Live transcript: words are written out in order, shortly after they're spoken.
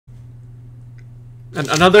And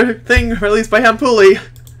another thing released by Hempuli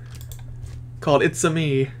called It's a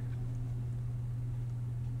Me.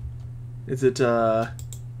 Is it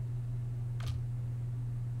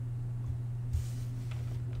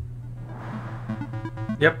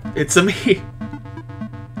Yep, It's a Me.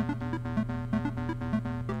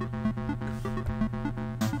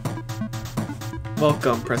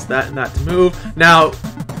 Welcome, press that and that to move. Now...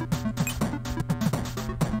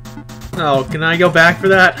 Oh, can I go back for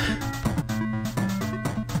that?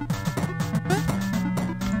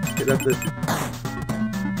 Okay, that's it.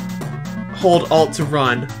 Hold Alt to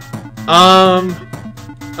run.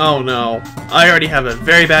 Oh no. I already have a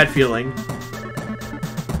very bad feeling.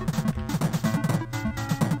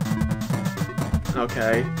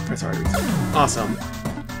 Okay, press R to restart. Awesome.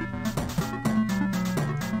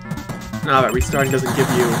 Now that restarting doesn't give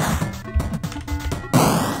you...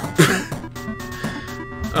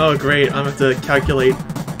 Oh great, I'm gonna have to calculate.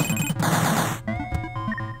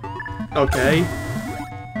 Okay.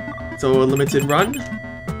 So a limited run?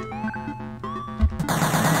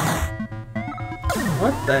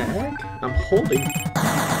 What the heck? I'm holding.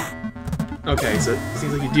 Okay, so it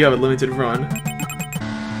seems like you do have a limited run.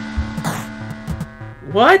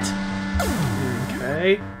 What?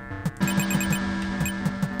 Okay.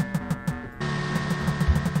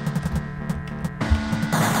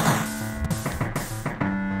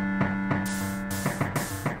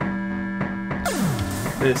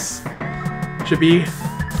 This should be...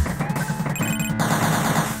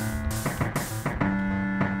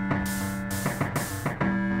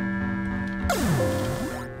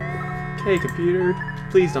 Okay, computer,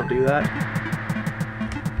 please don't do that.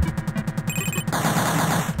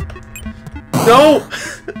 No!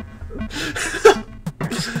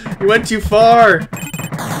 You went too far!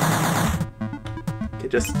 Okay,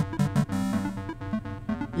 just...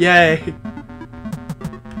 Yay!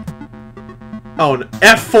 Oh, no.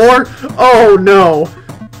 F4? Oh, no!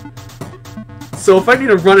 So if I need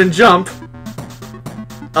to run and jump...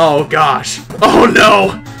 Oh, gosh. Oh,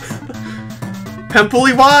 no!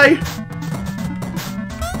 Hempuli, why?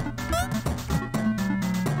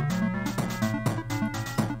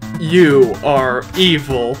 You are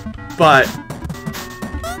evil, but...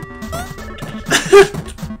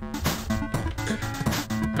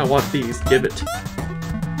 I want these. Give it.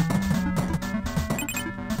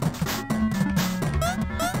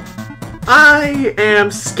 I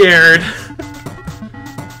am scared.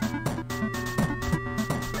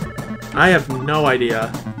 I have no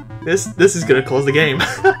idea. This is gonna close the game.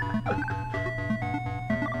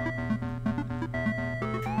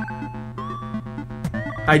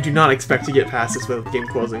 I do not expect to get past this without the game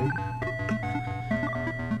closing.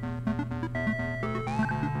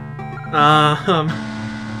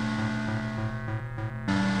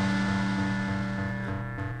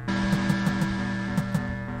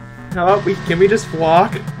 How about can we just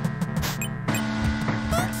walk?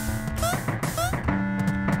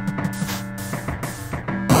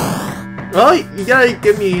 Well, you gotta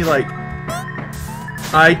give me, like...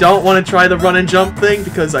 I don't want to try the run and jump thing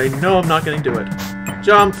because I know I'm not gonna do it.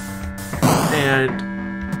 Jump! And...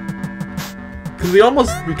 Because we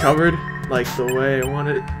almost recovered, like, the way I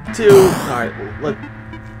wanted it to. Alright, let...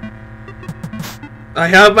 I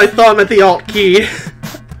have my thumb at the Alt key.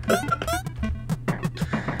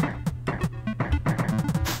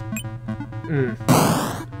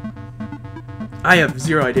 I have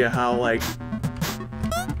zero idea how, like...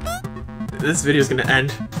 This video is gonna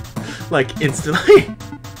end, like, instantly.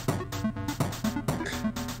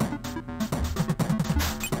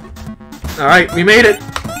 Alright, we made it!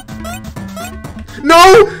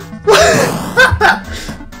 No!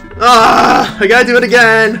 Ah, I gotta do it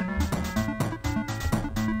again!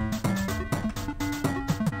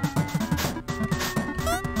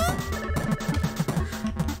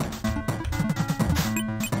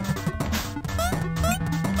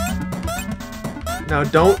 Now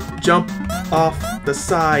don't jump off the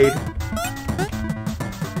side.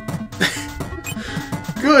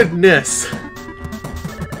 Goodness!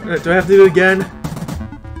 Do I have to do it again?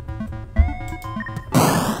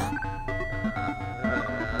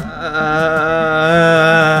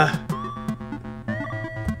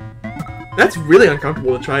 That's really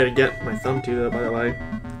uncomfortable to try to get my thumb to, by the way.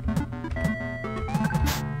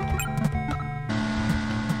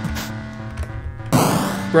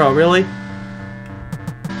 Bro, really?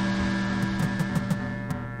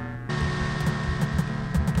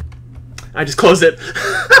 I just closed it.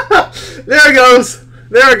 There it goes.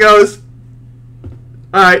 There it goes.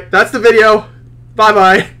 Alright, that's the video.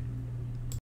 Bye-bye.